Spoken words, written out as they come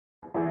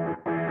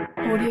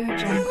Audio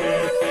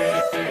Jungle.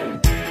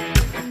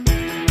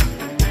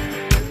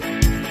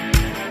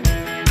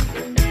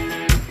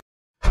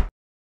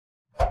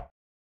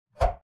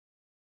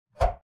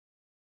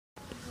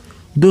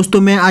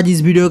 दोस्तों मैं आज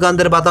इस वीडियो के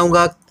अंदर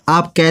बताऊंगा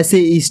आप कैसे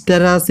इस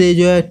तरह से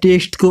जो है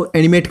टेक्स्ट को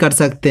एनिमेट कर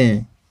सकते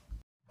हैं।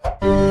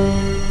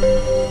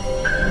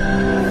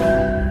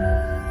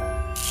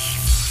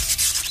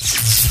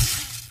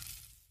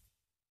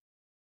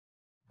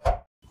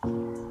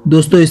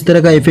 दोस्तों इस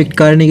तरह का इफेक्ट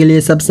करने के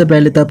लिए सबसे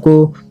पहले तो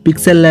आपको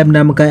पिक्सेल लैब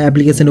नामक का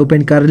एप्लीकेशन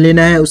ओपन कर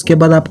लेना है। उसके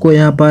बाद आपको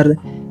यहाँ पर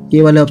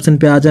ये वाले ऑप्शन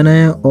पे आ जाना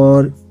है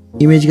और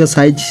इमेज का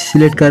साइज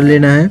सिलेक्ट कर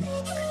लेना है।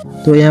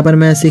 तो यहाँ पर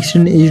मैं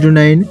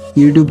 16:9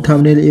 यूट्यूब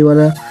थंबनेल ये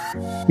वाला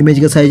इमेज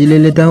का साइज ले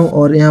लेता हूँ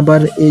और यहाँ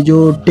पर ये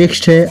जो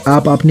टेक्स्ट है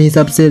आप अपने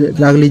हिसाब से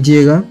रख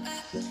लीजिएगा।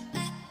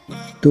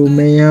 तो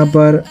मैं यहाँ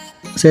पर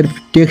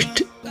सिर्फ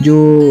टेक्स्ट जो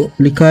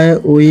लिखा है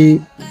वही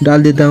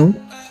डाल देता हूँ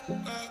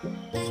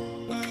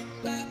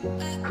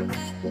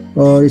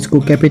और इसको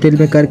कैपिटल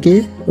में करके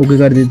ओके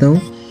कर देता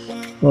हूँ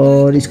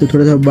और इसको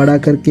थोड़ा सा बड़ा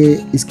करके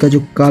इसका जो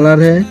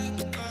कलर है,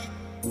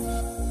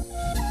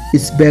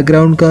 इस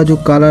बैकग्राउंड का जो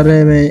कलर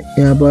है मैं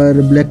यहाँ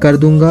पर ब्लैक कर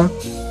दूंगा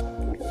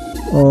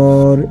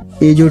और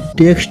ये जो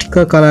टेक्स्ट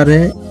का कलर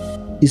है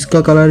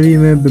इसका कलर भी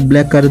मैं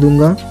ब्लैक कर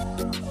दूंगा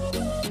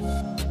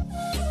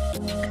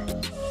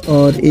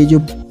और ये जो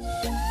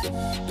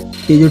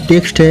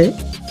टेक्स्ट है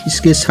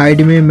इसके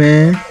साइड में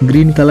मैं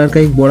ग्रीन कलर का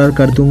एक बॉर्डर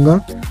कर दूंगा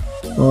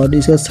और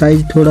इसका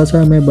साइज थोड़ा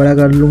सा मैं बड़ा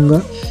कर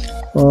लूँगा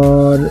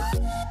और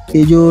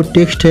ये जो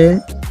टेक्स्ट है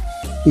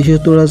इसे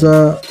थोड़ा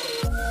सा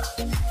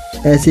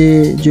ऐसे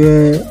जो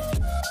है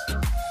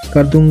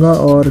कर दूंगा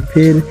और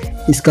फिर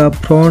इसका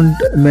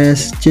फ्रंट मैं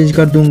चेंज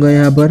कर दूंगा।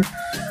 यहाँ पर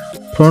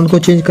फ्रंट को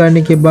चेंज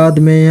करने के बाद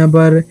मैं यहाँ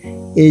पर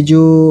ये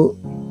जो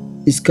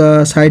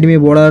इसका साइड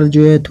में बॉर्डर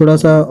जो है थोड़ा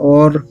सा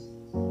और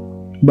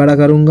बड़ा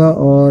करूँगा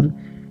और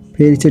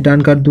फिर इसे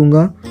डन कर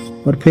दूंगा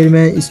और फिर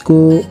मैं इसको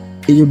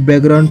ये जो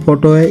बैकग्राउंड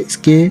फ़ोटो है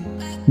इसके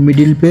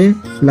मिडिल पे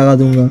लगा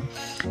दूंगा।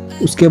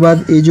 उसके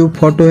बाद ये जो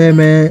फ़ोटो है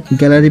मैं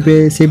गैलरी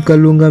पे सेव कर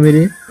लूँगा,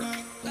 मेरे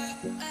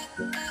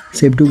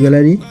सेव टू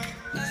गैलरी।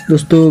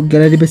 दोस्तों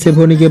गैलरी पे सेव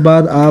होने के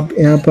बाद आप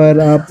यहाँ पर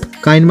आप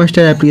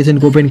काइनमास्टर एप्लीकेशन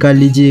को ओपन कर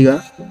लीजिएगा।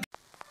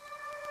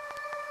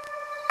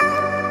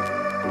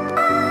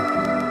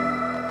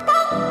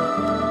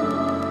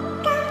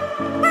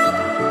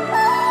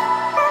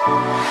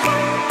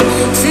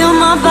 Feel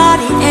my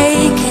body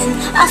aching,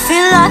 I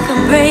feel like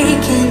I'm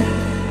breaking,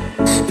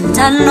 and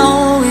I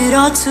know it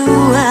all too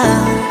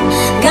well.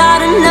 Got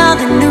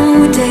another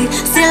new day,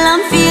 still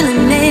I'm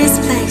feeling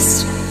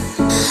misplaced.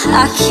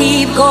 I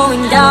keep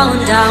going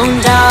down, down,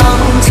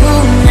 down.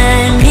 Too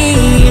many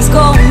years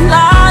going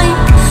by,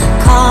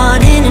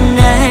 caught in an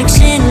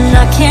action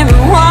I can't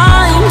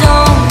rewind.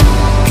 Oh,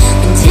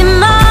 and in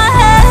my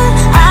head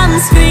I'm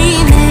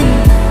screaming,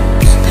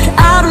 but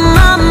out of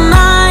my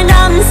mind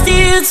I'm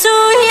still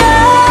too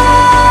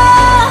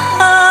young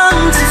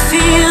to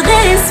feel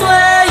this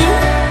way.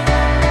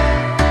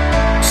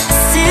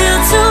 Still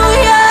too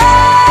young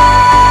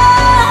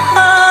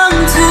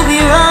to be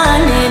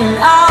running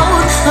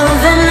out of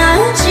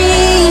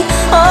energy.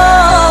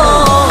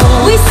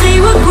 Oh, we say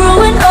we're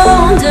growing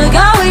older,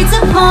 got weights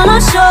upon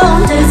our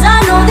shoulders. I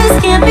know this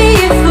can't be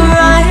it for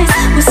us,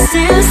 we're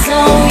still so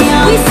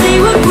young. We say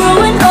we're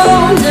growing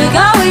older,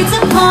 got weights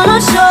upon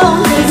our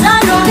shoulders. I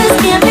know this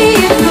can't be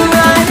it for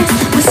us,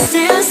 we're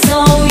still so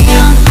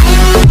young.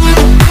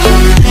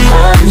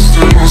 I'm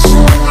still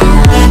so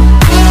young.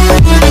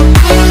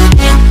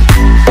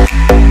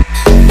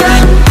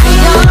 Young,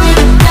 young,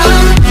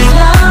 young,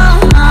 young.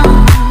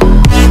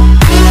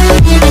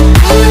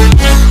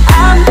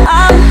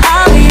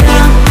 I'm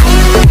young.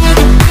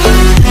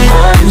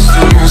 I'm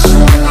still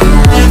so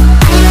young.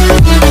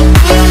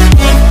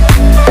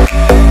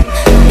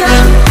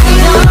 Young,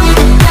 young,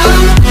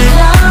 young,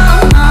 young.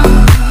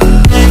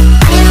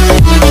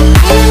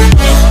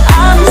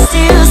 I'm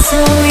still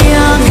so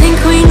young. Think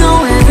we know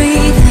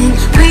everything,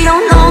 we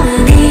don't know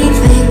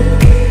anything.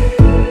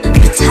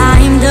 But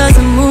time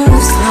doesn't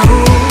move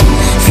slow.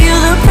 Feel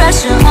the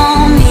pressure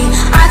on me,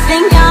 I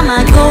think I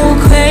might go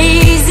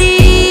crazy.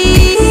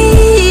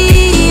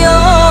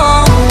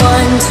 Oh,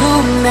 one too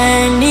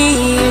many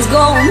years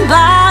going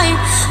by,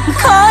 I'm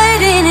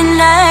caught in an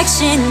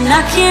action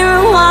I can't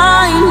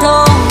rewind.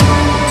 Oh,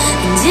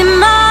 and in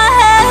my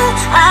head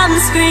I'm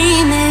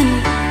screaming,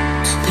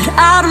 but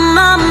out of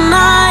my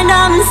mind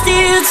I'm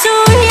still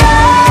too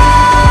young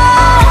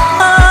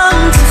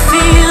to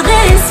feel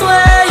this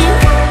way.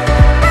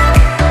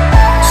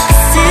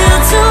 Still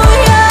too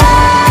young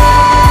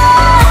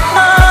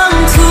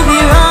to be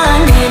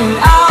running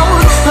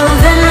out of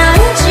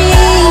energy.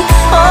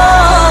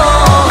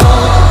 Oh,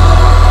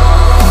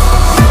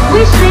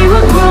 we say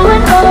we're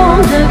growing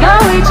older, got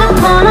weights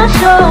upon our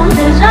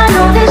shoulders. I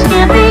know this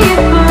can't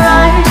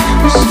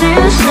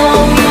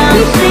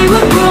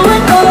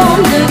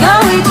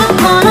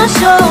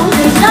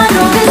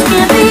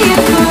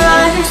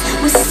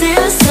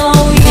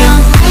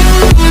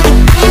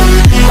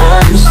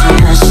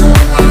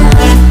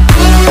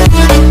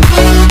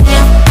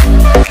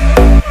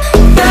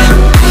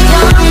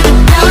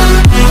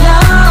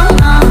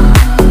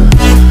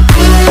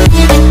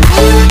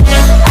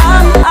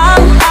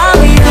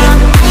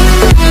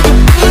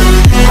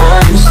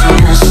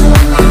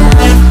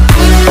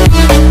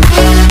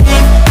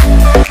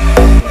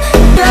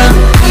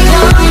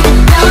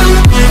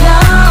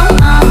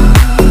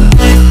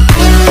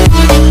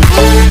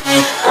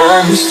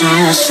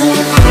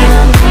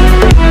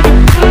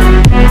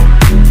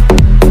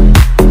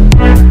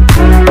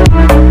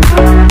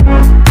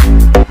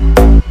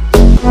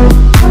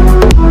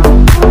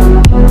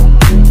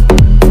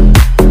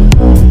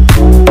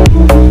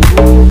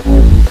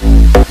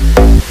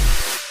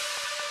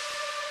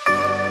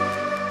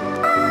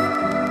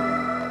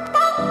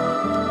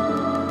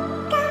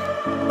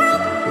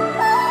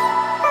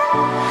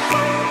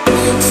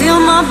Feel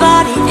my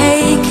body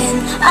aching,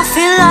 I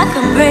feel like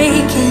I'm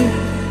breaking,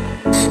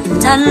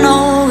 and I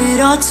know it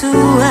all too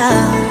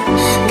well.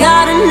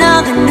 Got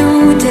another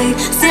new day,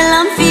 still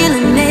I'm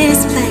feeling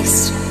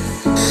misplaced.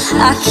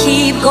 I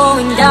keep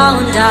going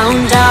down,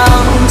 down,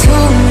 down.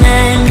 Too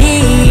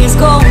many years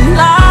going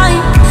by,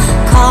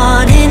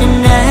 caught in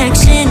an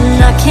action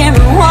I can't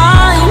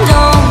rewind.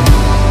 Oh,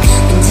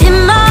 and in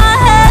my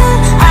head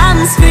I'm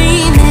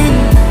screaming,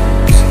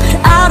 but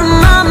out of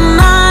my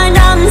mind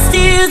I'm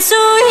still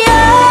too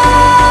young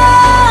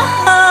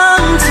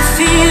to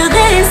feel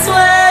this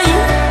way.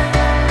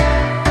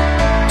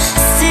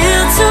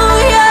 Still too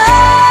young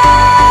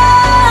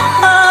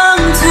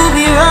to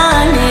be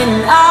running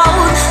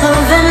out of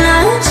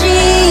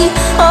energy.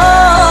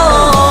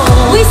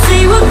 Oh, we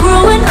say we're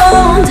growing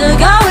older,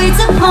 got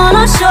weights upon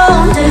our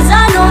shoulders.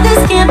 I know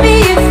this can't be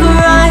it for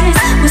us,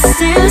 we're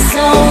still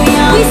so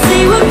young. We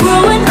say we're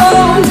growing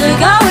older,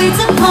 got weights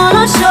upon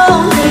our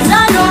shoulders.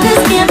 I know this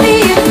can't be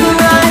it for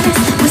us,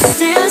 we're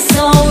still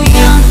so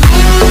young.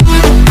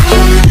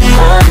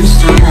 I'm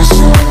still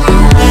so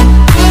young.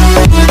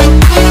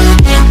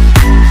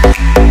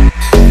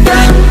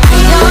 Young,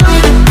 young,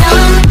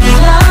 young,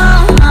 young.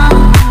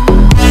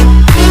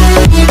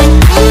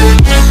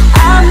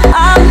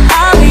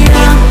 I'm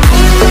young.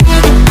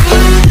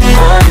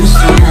 I'm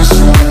still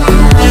so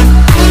young.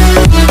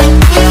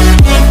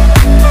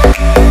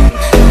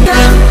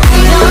 Young,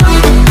 young,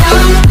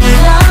 young,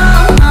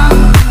 young.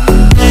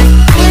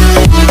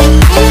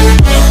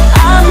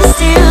 I'm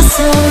still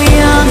so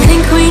young.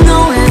 Think we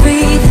know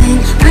everything,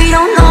 we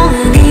don't know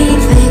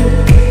anything.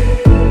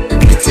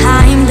 But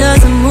time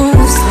doesn't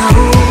move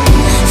slow.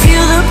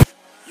 Feel the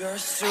You're a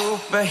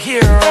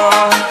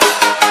superhero.